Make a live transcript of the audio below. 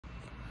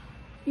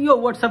Yo,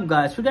 what's up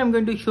guys? Today I'm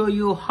going to show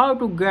you how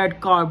to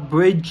get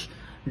CarBridge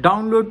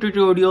download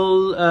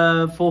tutorial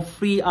for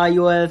free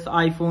iOS,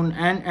 iPhone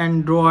and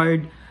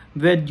Android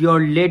with your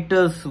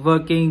latest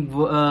working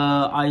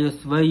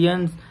iOS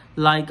versions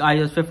like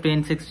iOS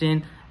 15,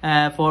 16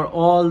 for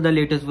all the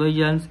latest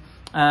versions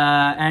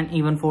and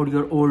even for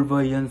your old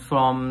versions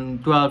from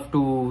 12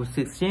 to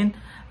 16.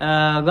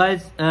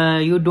 Guys,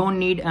 you don't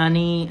need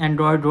any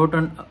Android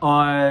rotten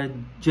or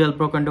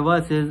jailbroken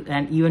devices,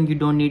 and even you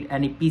don't need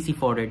any PC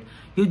for it.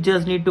 You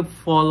just need to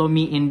follow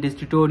me in this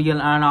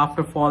tutorial, and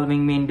after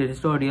following me in this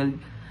tutorial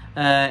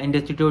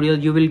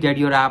you will get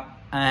your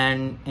app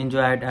and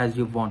enjoy it as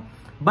you want.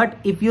 But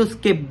if you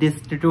skip this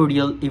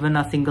tutorial even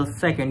a single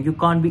second, you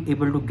can't be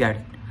able to get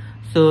it.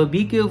 So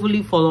be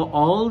carefully, follow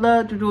all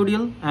the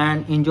tutorial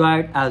and enjoy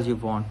it as you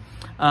want.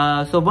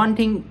 So one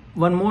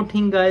more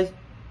thing guys,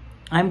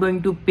 I'm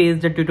going to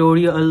paste the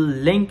tutorial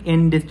link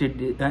in the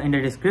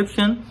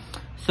description.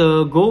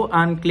 So go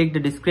and click the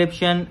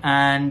description,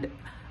 and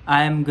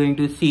I am going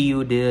to see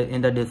you there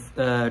in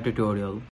the tutorial.